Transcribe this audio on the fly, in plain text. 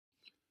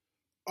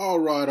All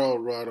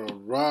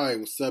right.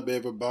 What's up,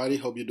 everybody?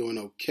 Hope you're doing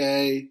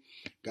okay.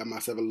 Got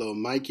myself a little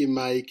Mikey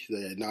mic.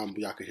 Now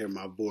y'all can hear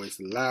my voice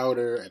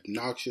louder,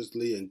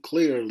 obnoxiously, and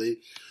clearly.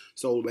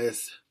 So let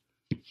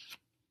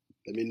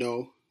me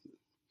know.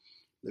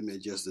 Let me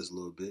adjust this a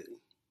little bit.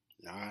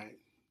 All right.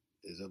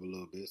 It's up a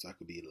little bit so I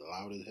could be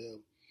loud as hell.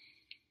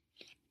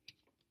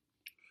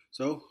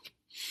 So,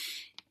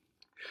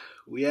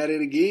 we at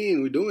it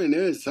again. We're doing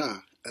this, huh?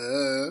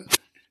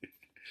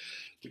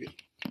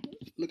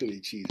 Look at me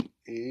cheesy.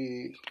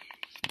 And,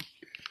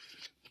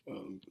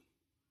 um,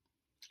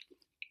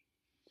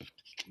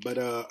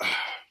 but,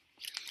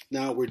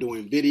 now we're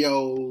doing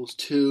videos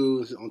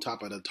too on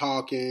top of the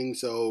talking.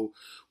 So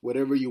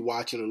whatever you're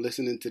watching or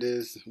listening to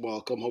this,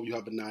 welcome. Hope you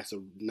have a nice I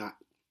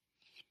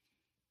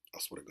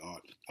swear to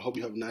God. I hope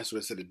you have a nice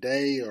rest of the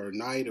day or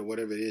night or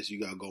whatever it is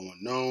you got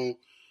going on.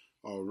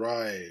 All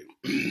right.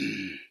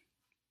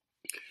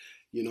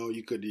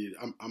 You could.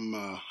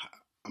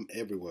 I'm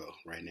everywhere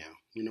right now.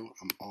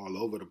 I'm all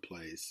over the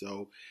place.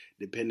 So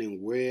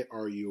depending where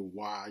are you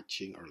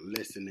watching or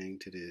listening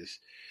to this,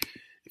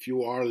 if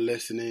you are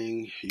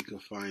listening, you can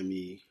find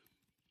me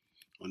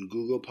on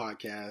Google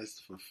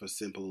Podcasts for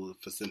simple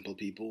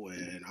people,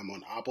 and I'm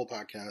on Apple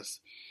Podcasts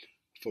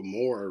for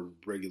more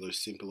regular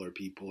simpler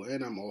people,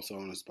 and I'm also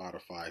on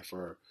Spotify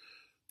for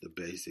the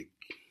basic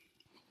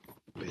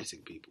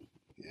people.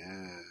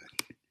 Yeah.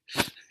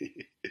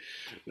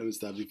 Let me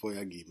stop before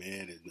y'all get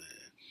mad at me.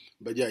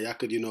 But yeah, y'all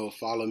could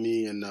follow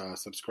me and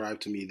subscribe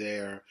to me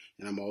there,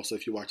 and I'm also,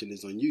 if you're watching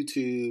this on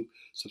YouTube,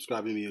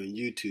 subscribe to me on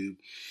YouTube.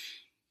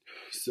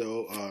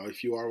 So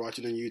if you are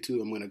watching on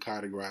YouTube, I'm going to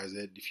categorize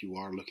it. If you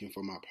are looking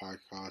for my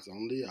podcast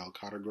only, I'll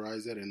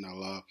categorize it and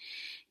I'll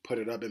put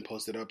it up and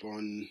post it up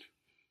on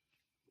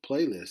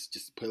playlist.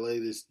 Just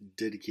playlist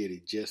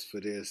dedicated just for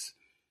this,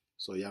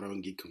 so y'all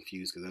don't get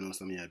confused. Because I know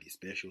some of y'all be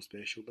special,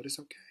 but it's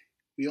okay.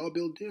 We all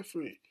build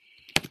different.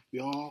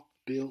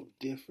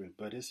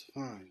 But it's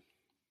fine.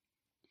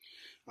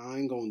 I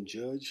ain't gonna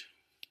judge,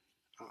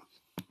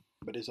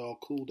 but it's all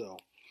cool though.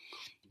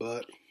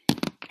 But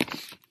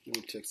let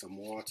me take some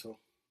water.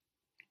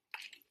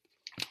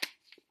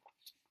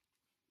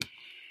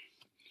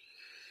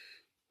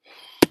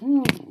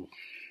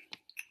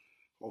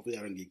 Hopefully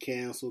I don't get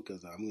canceled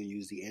because I'm going to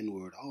use the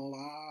N-word a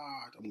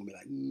lot. I'm going to be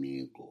like,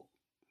 nickel.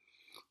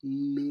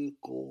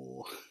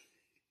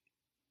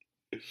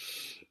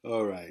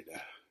 All right.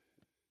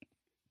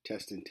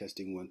 Testing,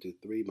 1, 2,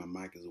 3. My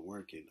mic isn't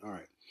working. All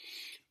right.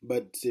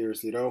 But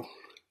seriously though,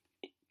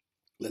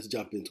 let's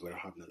jump into it.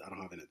 I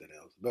don't have anything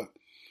else. But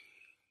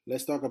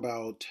let's talk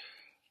about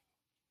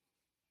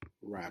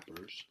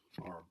rappers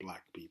or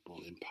black people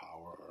in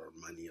power or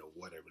money or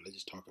whatever. Let's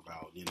just talk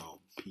about,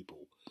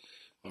 people.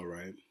 All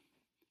right.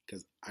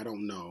 Because I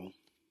don't know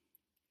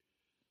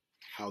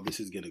how this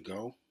is going to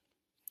go.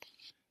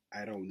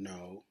 I don't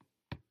know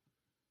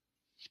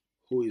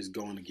who is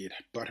going to get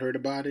butthurt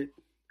about it,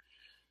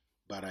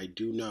 but I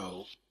do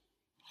know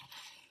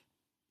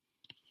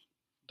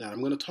that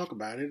I'm going to talk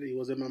about it. It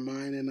was in my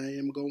mind, and I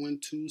am going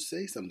to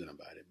say something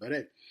about it. But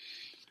hey,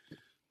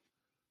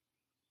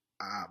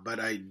 but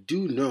I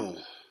do know,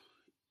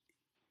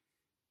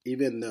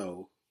 even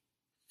though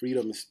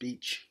freedom of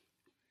speech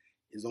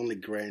is only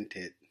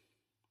granted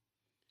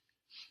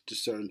to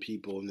certain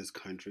people in this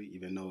country,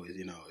 even though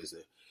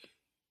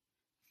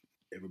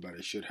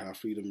everybody should have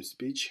freedom of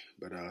speech,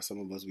 but some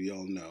of us, we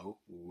all know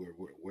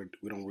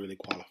we don't really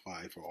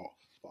qualify for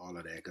all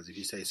of that, because if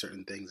you say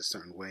certain things a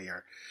certain way,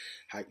 or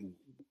how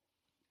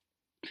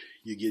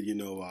you get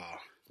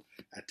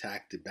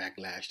attacked and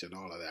backlashed and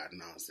all of that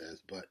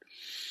nonsense. But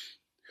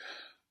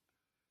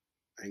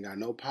I ain't got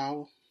no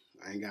power,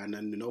 I ain't got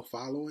no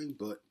following,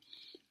 but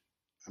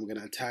I'm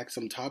gonna attack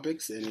some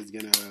topics, and it's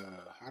gonna,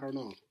 I don't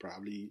know,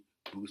 probably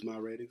boost my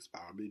ratings,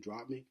 probably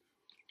drop me.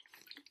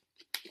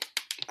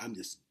 I'm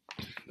just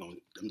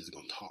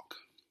gonna talk.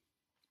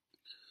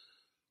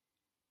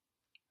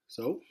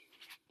 So,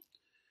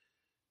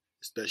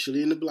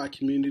 especially in the black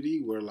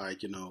community, we're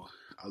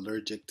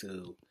allergic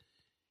to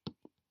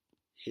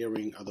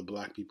hearing other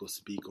black people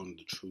speak on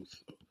the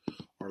truth,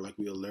 or like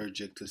we're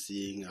allergic to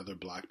seeing other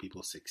black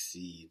people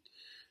succeed.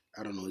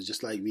 I don't know. It's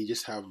just like we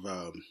just have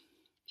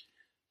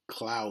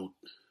cloud,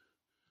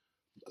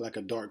 like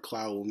a dark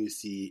cloud, when we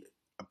see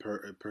a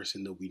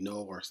person that we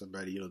know, or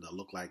somebody that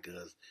look like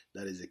us,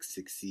 that is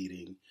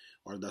succeeding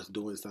or that's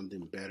doing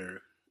something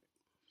better.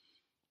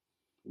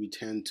 We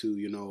tend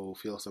to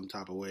feel some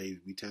type of way.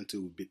 We tend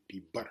to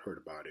be butthurt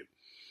about it.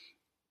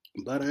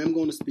 But I am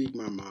going to speak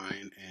my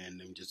mind,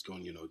 and I'm just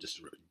going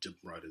just jump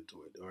right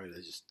into it. All right,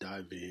 let's just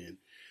dive in.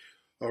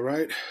 All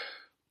right,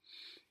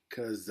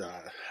 because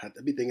I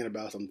be thinking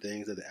about some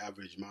things that the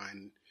average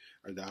mind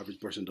or the average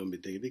person don't be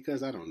thinking,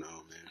 because I don't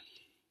know, man.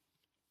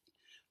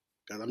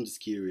 Because I'm just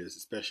curious,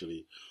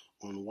 especially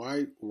on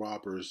why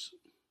rappers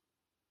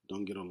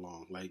don't get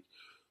along. Like,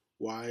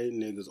 why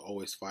niggas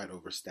always fight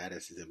over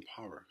statuses and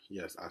power.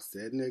 Yes, I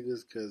said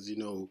niggas because,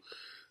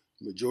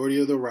 majority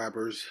of the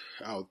rappers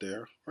out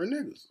there are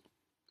niggas.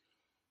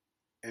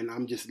 And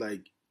I'm just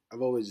like,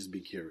 I've always just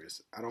been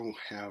curious. I don't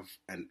have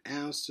an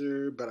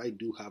answer, but I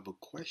do have a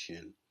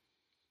question.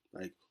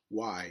 Like,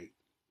 why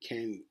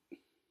can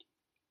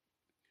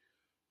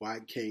why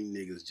can't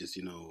niggas just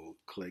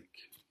click,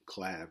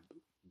 collab,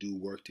 do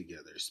work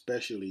together?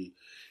 Especially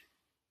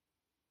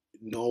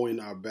knowing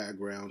our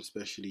background,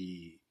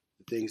 especially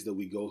the things that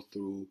we go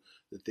through,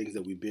 the things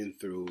that we've been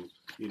through,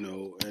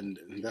 and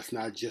that's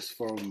not just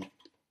from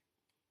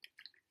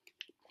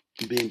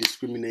being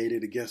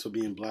discriminated against or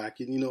being black.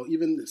 And,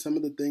 even some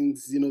of the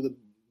things, the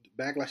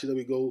backlashes that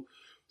we go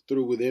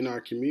through within our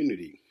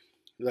community.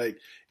 Like,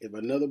 if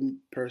another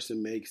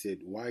person makes it,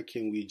 why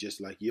can't we just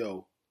like,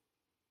 yo,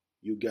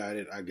 you got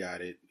it, I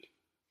got it.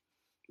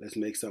 Let's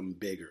make something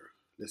bigger.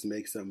 Let's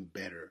make something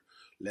better.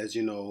 Let's,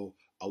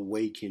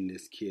 awaken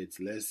these kids.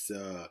 Let's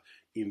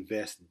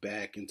invest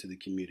back into the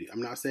community.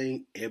 I'm not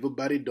saying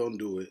everybody don't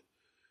do it,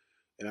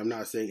 and I'm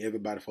not saying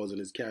everybody falls in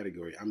this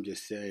category. I'm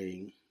just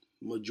saying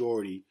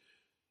majority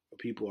of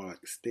people are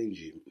like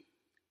stingy,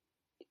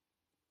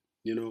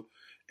 you know,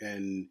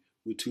 and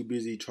we're too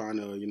busy trying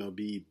to,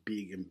 be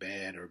big and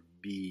bad or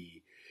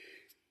be,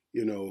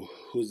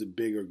 who's a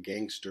bigger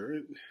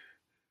gangster.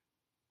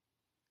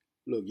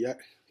 Look, yeah,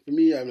 for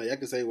me, I'm like, I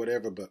can say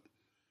whatever, but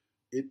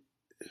it,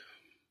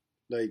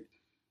 like,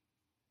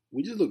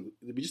 we just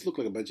look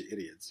like a bunch of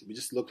idiots. We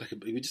just look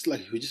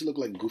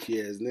like goofy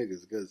ass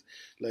niggas because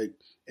like,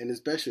 and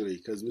especially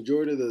because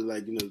majority of the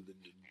like the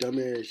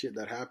dumbass shit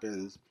that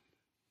happens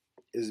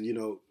is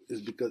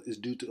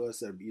due to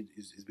us,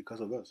 is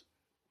because of us,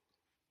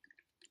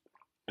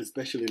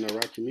 especially in the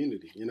rap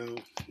community.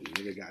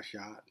 Nigga got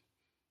shot,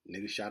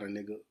 nigga shot a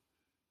nigga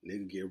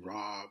get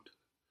robbed.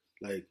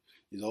 Like,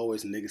 there's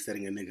always a nigga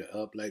setting a nigga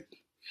up. Like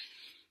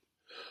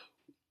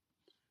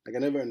I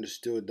never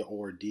understood the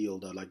ordeal,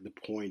 the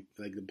point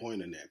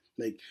in that.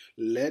 Like,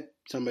 let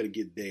somebody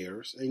get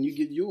theirs and you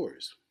get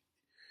yours.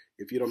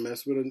 If you don't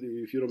mess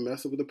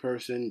up with a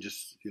person,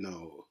 just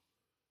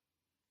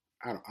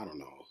I don't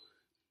know,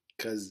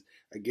 because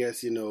I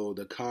guess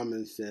the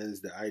common sense,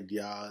 the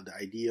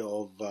idea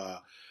of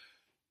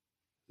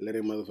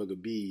letting motherfucker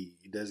be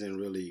doesn't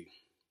really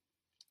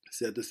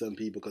set to some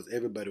people because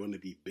everybody want to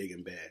be big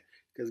and bad.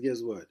 Because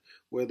guess what?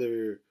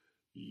 Whether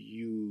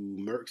you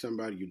murk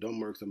somebody, you don't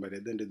murk somebody,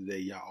 at the end of the day,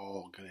 y'all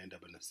all gonna end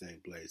up in the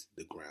same place,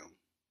 the ground.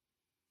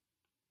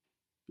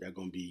 Y'all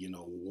gonna be,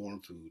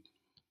 warm food.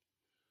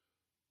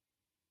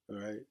 All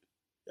right?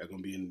 Y'all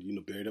gonna be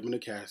buried up in a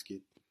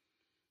casket.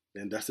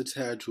 And that's the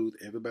sad truth.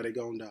 Everybody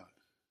gonna die.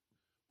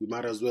 We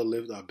might as well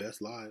live our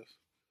best life.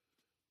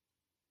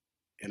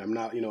 And I'm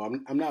not,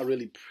 I'm not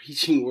really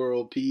preaching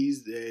world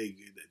peace. Hey,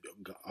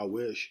 I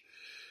wish,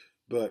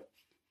 but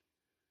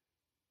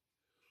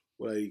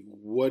like,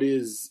 what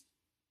is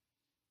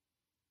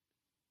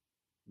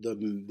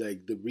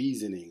the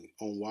reasoning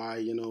on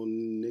why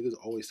niggas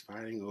always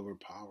fighting over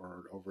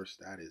power, over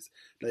status?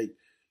 Like,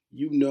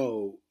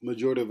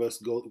 majority of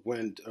us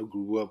went or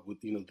grew up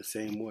with the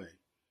same way.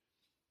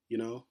 You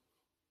know,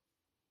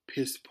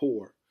 piss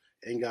poor,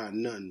 ain't got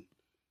nothing.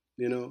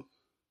 You know,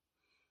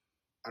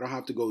 I don't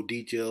have to go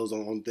details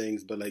on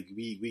things, but like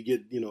we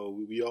get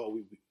we all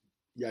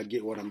y'all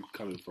get what I'm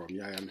coming from.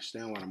 Y'all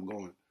understand what I'm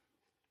going.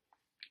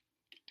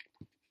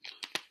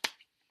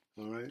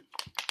 All right,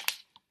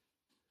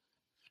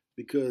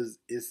 because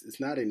it's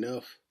not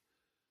enough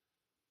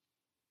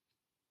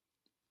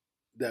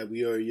that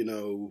we are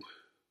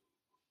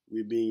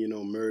we're being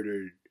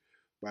murdered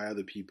by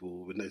other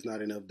people, but it's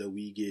not enough that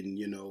we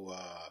getting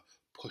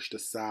pushed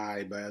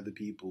aside by other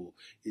people.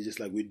 It's just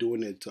like we're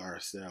doing it to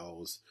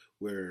ourselves.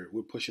 We're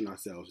pushing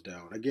ourselves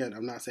down. Again,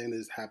 I'm not saying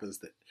this happens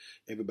that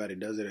everybody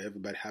does it or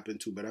everybody happen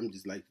to, but I'm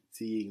just like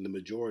seeing the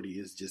majority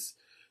is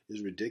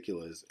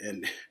ridiculous.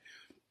 And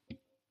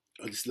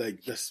it's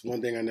like that's one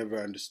thing I never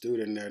understood,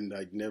 and then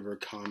like never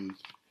come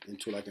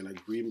into like an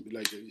agreement.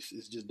 Like,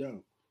 it's just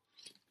dumb.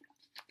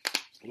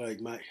 Like,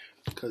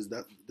 because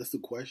that's the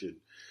question.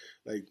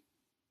 Like,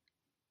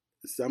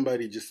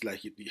 somebody just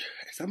like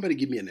somebody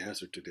give me an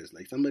answer to this.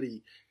 Like,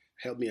 somebody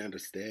help me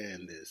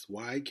understand this.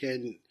 Why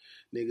can't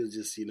niggas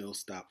just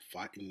stop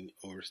fighting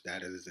over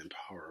status and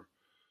power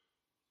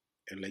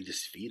and like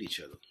just feed each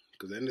other?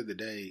 Because at the end of the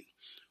day,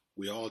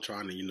 we all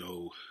trying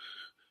to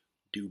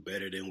do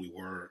better than we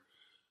were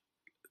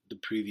the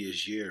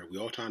previous year. We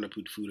all trying to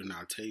put food on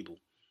our table.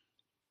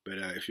 But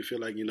if you feel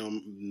like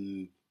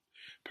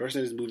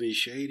person is moving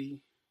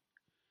shady,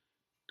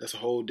 that's a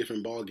whole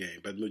different ball game.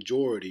 But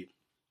majority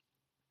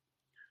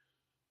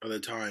of the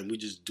time, we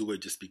just do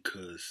it just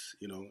because,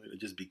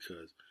 just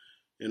because,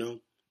 you know.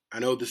 I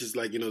know this is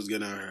like it's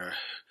gonna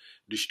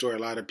destroy a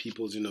lot of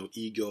people's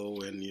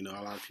ego, and a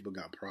lot of people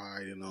got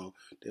pride. They know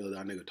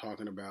that nigga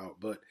talking about.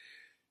 But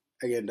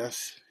again,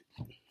 that's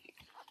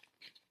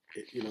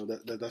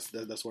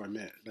where I'm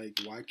at. Like,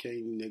 why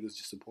can't niggas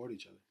just support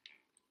each other?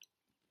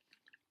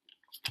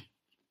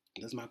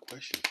 That's my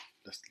question.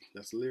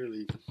 That's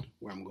literally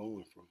where I'm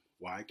going from.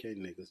 Why can't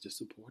niggas just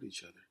support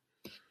each other?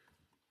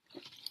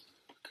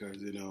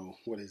 Because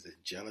what is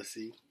it?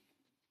 Jealousy,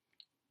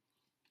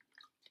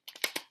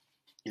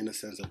 in the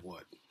sense of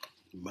what?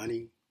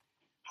 Money,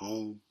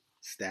 home,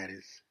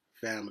 status,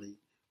 family,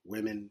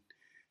 women,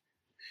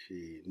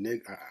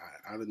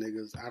 other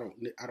niggas. I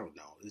don't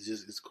know. It's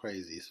just it's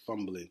crazy. It's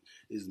fumbling.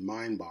 It's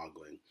mind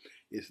boggling.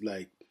 It's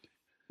like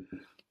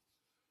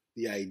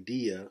the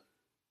idea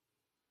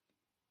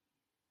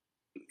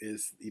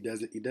is it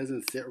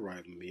doesn't sit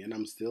right with me, and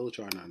I'm still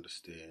trying to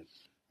understand.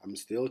 I'm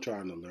still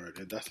trying to learn,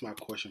 and that's my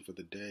question for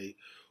the day.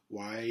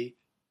 Why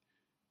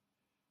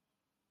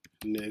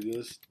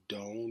niggas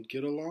don't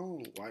get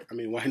along? Why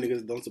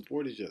niggas don't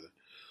support each other?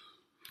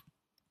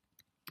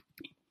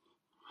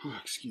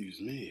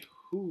 Excuse me.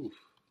 Whew.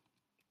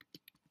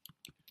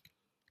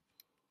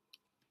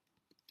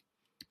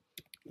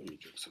 Let me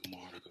drink some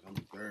water because I'm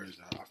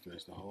thirsty. I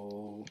finished the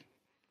whole,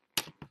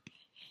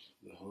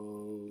 the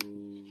whole.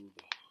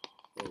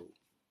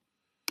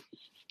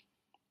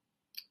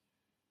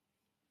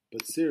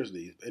 But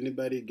seriously, if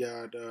anybody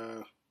got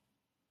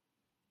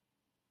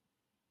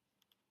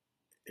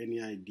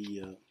any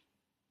idea,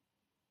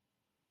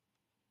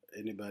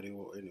 anybody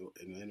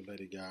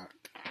got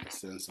a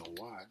sense of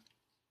why,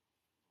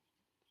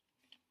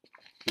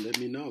 let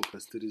me know.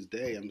 Because to this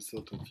day, I'm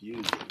still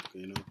confused.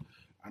 You know,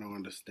 I don't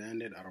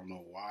understand it. I don't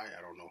know why.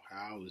 I don't know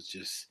how. It's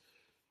just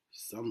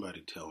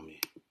somebody tell me.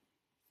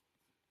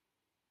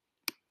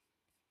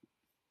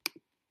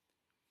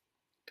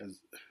 Because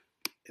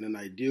in an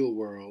ideal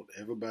world,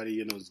 everybody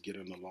is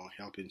getting along,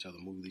 helping each other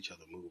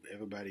move.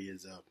 Everybody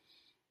is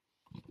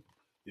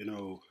you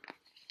know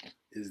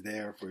is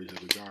there for each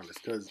other regardless.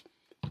 Because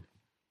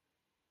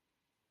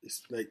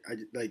it's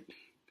like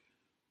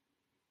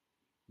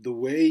the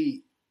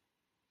way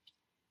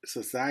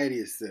society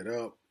is set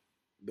up,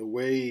 the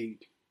way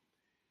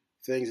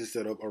things are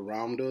set up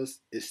around us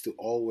is to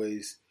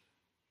always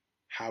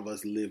have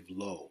us live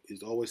low.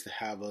 Is always to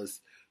have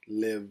us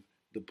live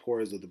the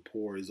poorest of the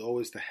poor. Is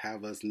always to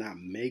have us not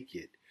make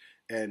it.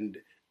 And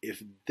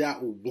if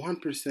that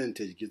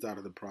 1% gets out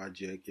of the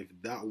project, if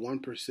that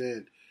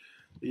 1%,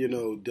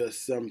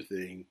 does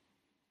something,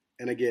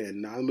 and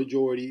again, not a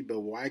majority, but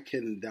why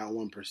can that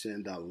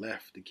 1% that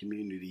left the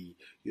community,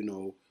 you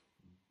know,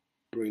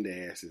 bring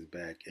their asses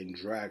back and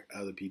drag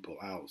other people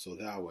out? So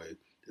that way,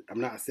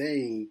 I'm not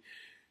saying,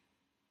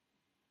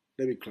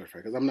 let me clarify,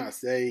 because I'm not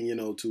saying,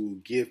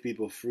 to give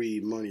people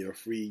free money or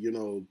free,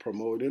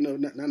 promote,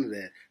 none of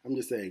that. I'm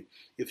just saying,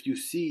 if you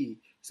see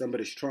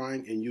somebody's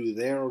trying and you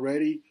there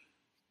already,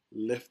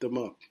 lift them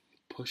up,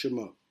 push them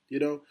up.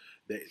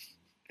 They,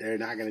 they're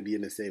not going to be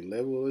in the same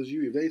level as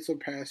you. If they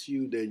surpass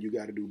you, then you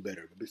got to do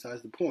better. But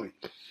besides the point.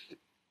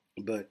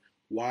 But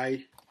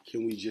why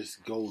can we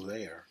just go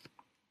there?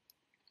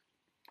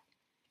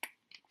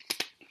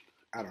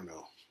 I don't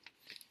know.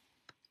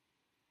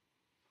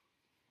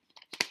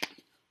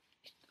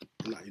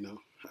 I'm not,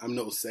 I'm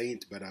no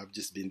saint, but I've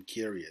just been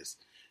curious.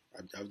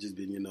 I've just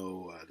been,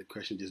 the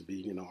question just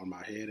being, on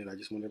my head, and I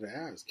just wanted to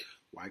ask,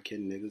 why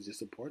can't niggas just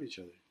support each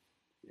other?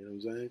 You know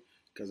what I'm saying?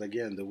 Because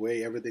again, the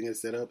way everything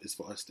is set up is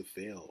for us to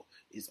fail.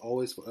 It's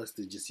always for us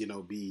to just,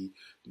 be,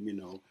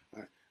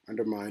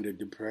 undermined or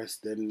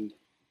depressed. And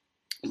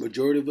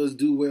majority of us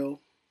do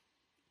well,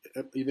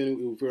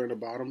 even if we're in the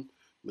bottom.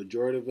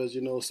 Majority of us,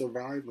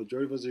 survive.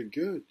 Majority of us are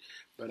good.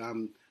 But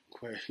I'm,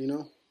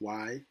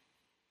 why?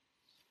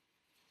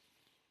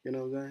 You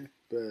know what I'm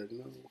saying?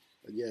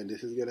 But again,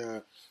 this is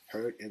gonna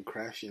hurt and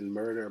crash and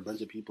murder a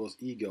bunch of people's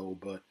ego.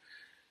 But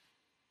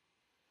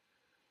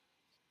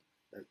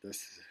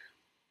that's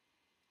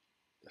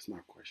my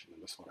question,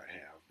 and that's what I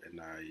have.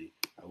 And I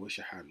wish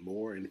I had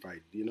more. And if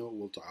I,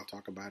 I'll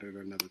talk about it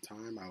another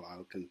time.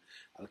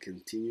 I'll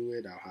continue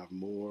it. I'll have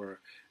more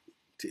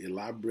to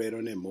elaborate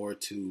on it, more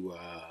to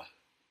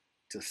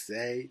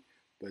say.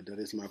 But that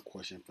is my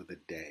question for the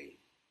day,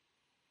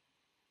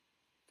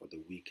 for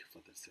the week, for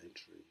the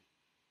century.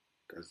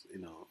 Because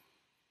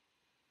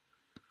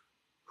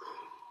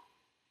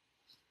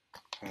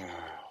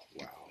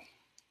wow.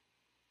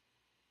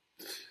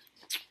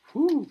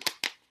 Whew.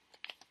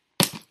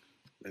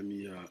 Let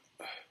me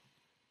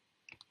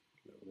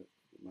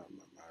my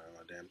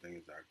damn thing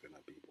is acting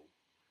up, people.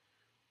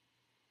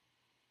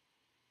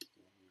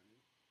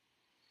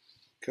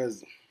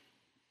 Because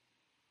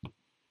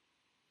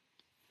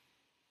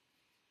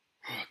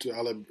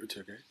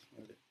okay.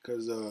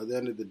 Because at the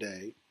end of the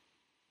day,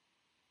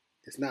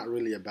 it's not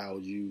really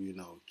about you,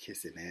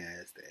 kissing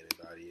ass to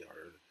anybody,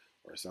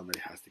 or somebody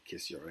has to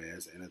kiss your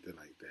ass, or anything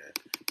like that.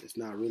 It's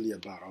not really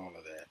about all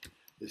of that.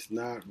 It's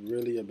not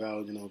really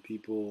about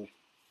people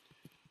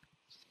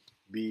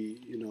be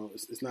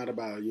it's not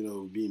about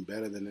being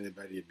better than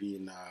anybody,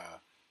 being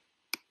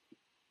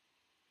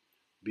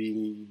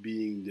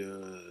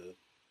the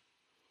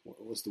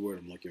what's the word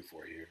I'm looking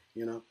for here?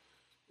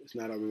 It's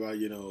not about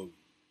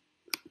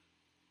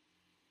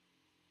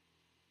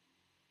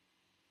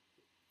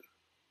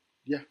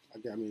yeah. I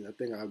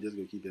think I'm just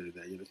gonna keep it at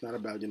that. It's not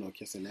about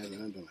kissing ass or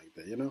anything like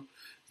that.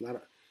 It's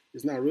not.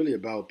 It's not really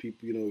about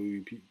people.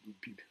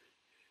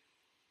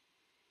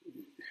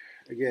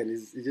 Again,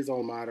 it's just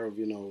all a matter of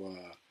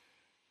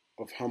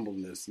of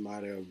humbleness,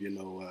 matter of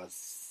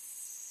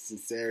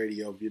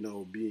sincerity of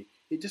being.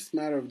 It just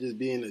matter of just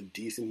being a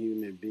decent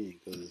human being.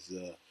 Because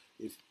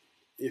if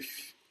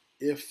if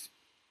if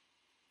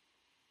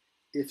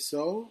if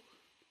so,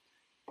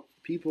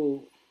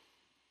 people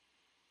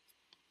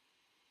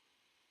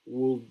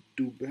will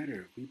do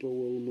better. People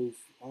will move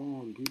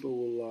on. People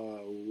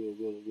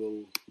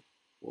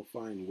will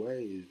find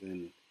ways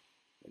and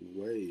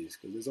ways,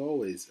 because there's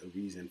always a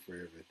reason for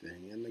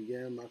everything. And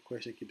again, my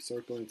question keeps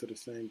circling to the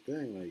same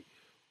thing: like,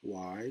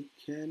 why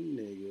can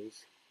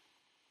niggas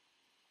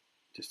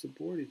just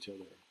support each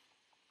other?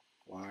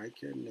 Why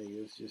can't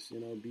niggas just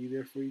be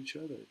there for each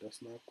other?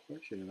 That's my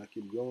question, and I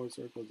keep going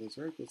circles and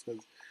circles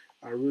because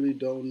I really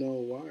don't know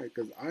why.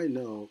 Because I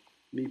know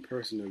me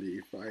personally,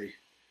 if I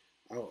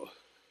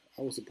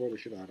I will support the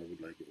shit out of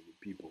it, like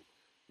people,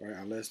 right?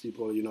 Unless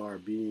people, are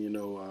being,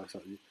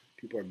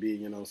 people are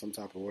being, some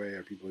type of way,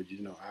 or people are,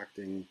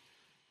 acting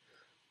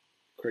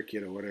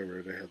cricket or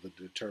whatever the hell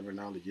the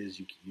terminology is.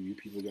 You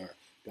people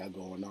got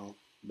going on.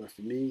 But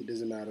for me, it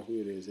doesn't matter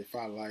who it is. If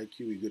I like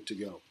you, we're good to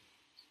go.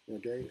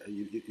 Okay,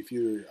 if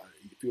you're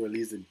at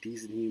least a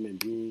decent human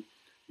being,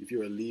 if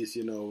you're at least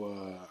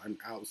an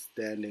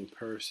outstanding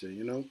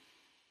person,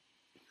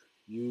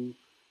 you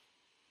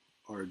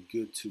are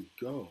good to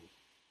go.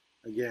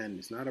 Again,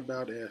 it's not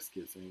about ass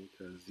kissing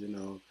because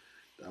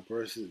that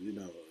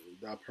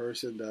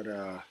person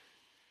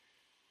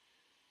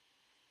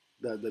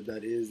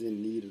that is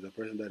in need, or the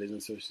person that is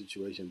in such a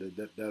situation,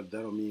 that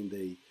don't mean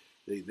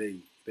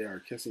they are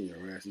kissing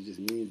your ass. It just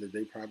means that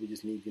they probably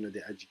just need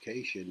the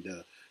education,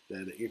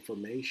 the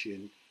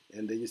information,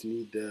 and they just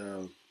need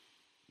the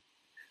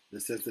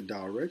sense of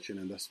direction.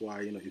 And that's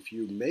why if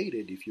you made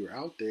it, if you're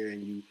out there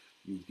and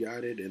you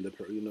got it,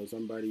 and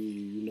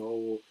somebody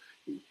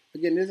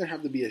again, it doesn't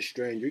have to be a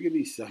stranger. It could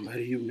be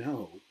somebody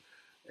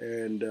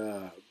and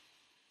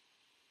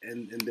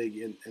and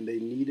they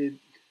needed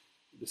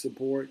the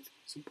support.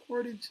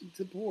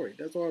 Support.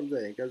 That's all I'm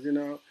saying. Because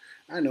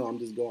I know I'm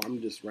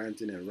just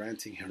ranting and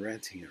ranting and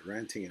ranting and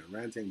ranting and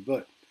ranting.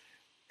 But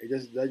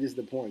that's just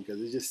the point.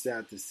 Because it's just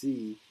sad to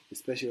see,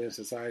 especially in a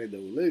society that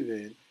we live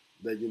in,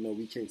 that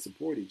we can't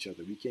support each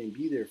other. We can't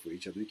be there for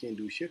each other. We can't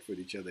do shit for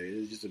each other.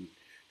 It's just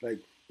like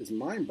it's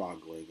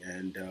mind-boggling.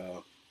 And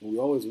we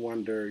always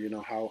wonder,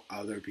 how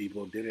other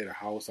people did it or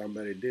how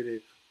somebody did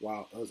it,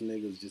 while us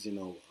niggas just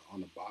on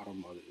the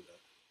bottom of it.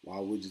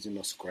 While we're just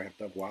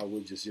scrapped up. While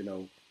we're just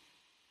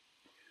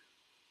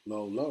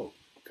low,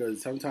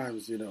 because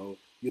sometimes you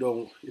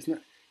don't it's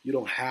not you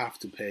don't have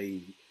to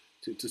pay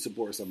to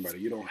support somebody.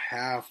 You don't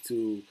have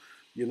to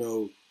you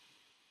know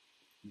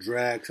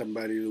drag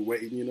somebody away.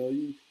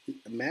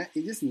 It's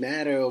just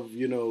matter of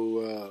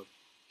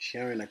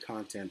sharing the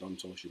content on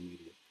social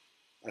media.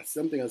 That's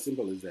something as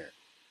simple as that.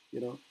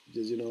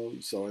 Just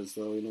so and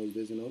so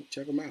just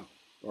check them out,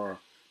 or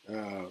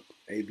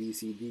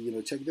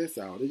ABCD, check this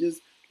out. It's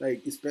just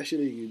like,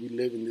 especially we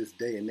live in this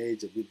day and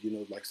age of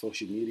like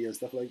social media and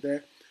stuff like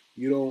that.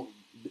 You don't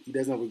It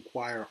doesn't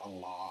require a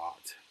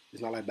lot.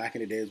 It's not like back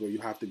in the days where you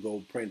have to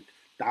go print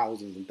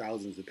thousands and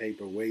thousands of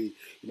paper,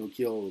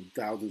 kill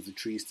thousands of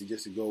trees to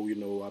just to go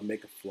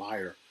make a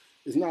flyer.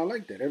 It's not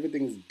like that.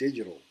 Everything is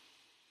digital,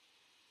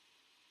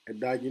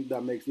 and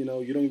that makes you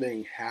don't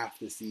even have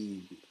to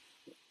see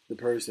the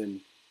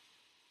person,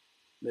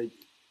 like,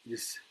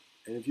 just.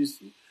 And if you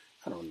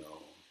I don't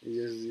know.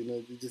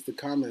 It's just just the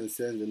common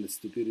sense and the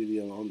stupidity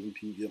on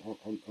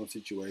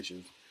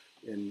situations,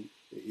 and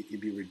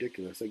it'd be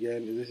ridiculous.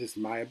 Again, this is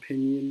my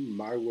opinion,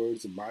 my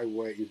words, my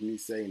way of me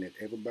saying it.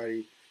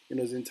 Everybody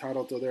is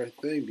entitled to their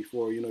thing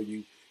before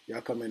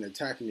y'all come in and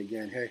attack me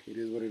again. Hey, it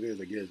is what it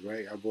is, I guess,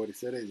 right? I've already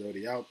said it. It's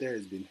already out there.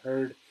 It's been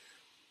heard,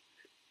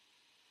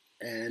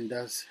 and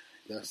that's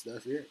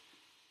it.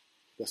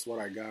 That's what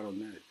I got on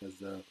that.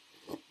 Because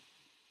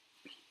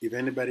if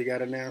anybody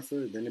got an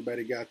answer, if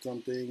anybody got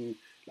something,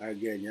 like,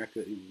 again,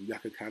 y'all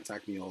could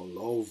contact me all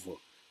over.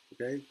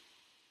 Okay,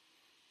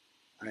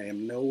 I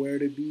am nowhere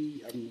to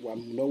be.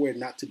 I'm nowhere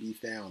not to be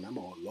found. I'm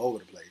all over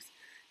the place.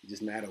 It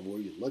just matters where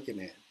you're looking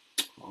at.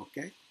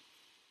 Okay,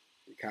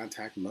 the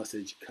contact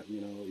message.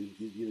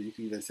 You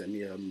can even send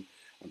me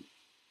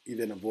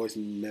even a voice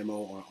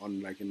memo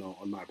on like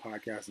on my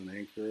podcast on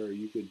Anchor. Or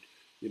you could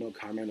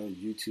comment on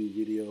YouTube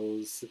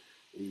videos.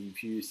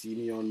 If you see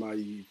me on my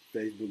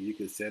Facebook, you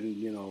could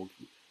send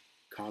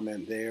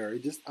comment there.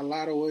 It's just a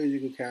lot of ways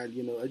you can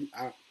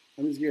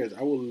I'm just curious.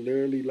 I will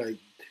literally, like,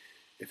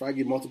 if I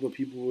get multiple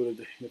people,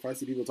 if I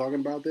see people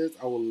talking about this,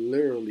 I will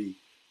literally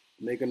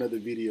make another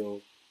video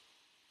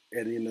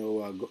and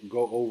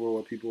go over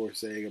what people are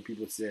saying or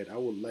people said. I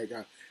would like,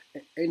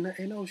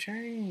 ain't no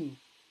shame,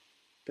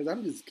 because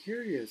I'm just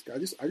curious. I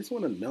just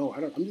want to know.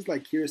 I'm just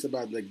like curious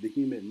about like the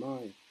human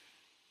mind.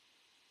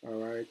 All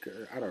right,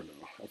 I don't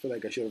know. I feel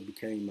like I should have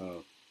became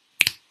a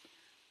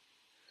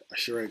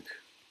shrink.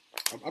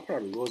 I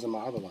probably was in my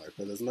other life,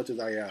 because as much as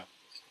I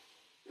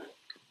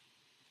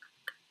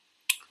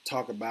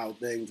talk about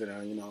things and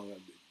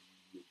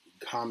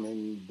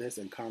comment this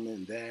and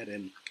comment that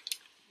and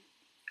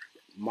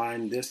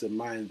mind this and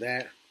mind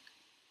that.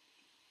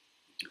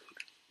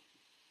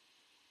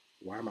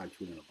 Why am I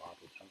chewing a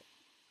bottle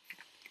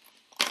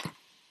top?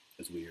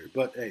 It's weird,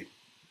 but hey,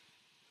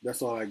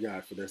 That's all I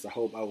got for this. I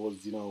hope I was,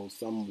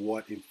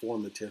 somewhat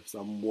informative,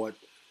 somewhat,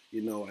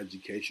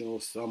 educational,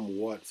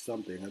 somewhat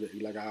something.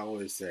 Like I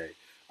always say,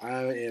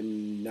 I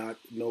am not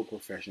no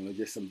professional.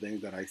 Just some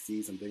things that I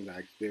see, some things I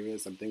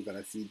experience, some things that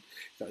I see,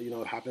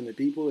 happen to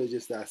people. It's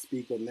just that I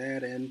speak on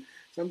that, and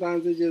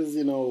sometimes it's just,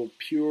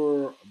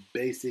 pure,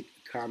 basic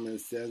common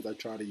sense I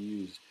try to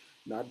use.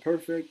 Not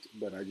perfect,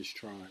 but I just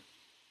try.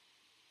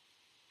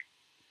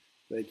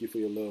 Thank you for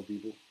your love,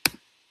 people.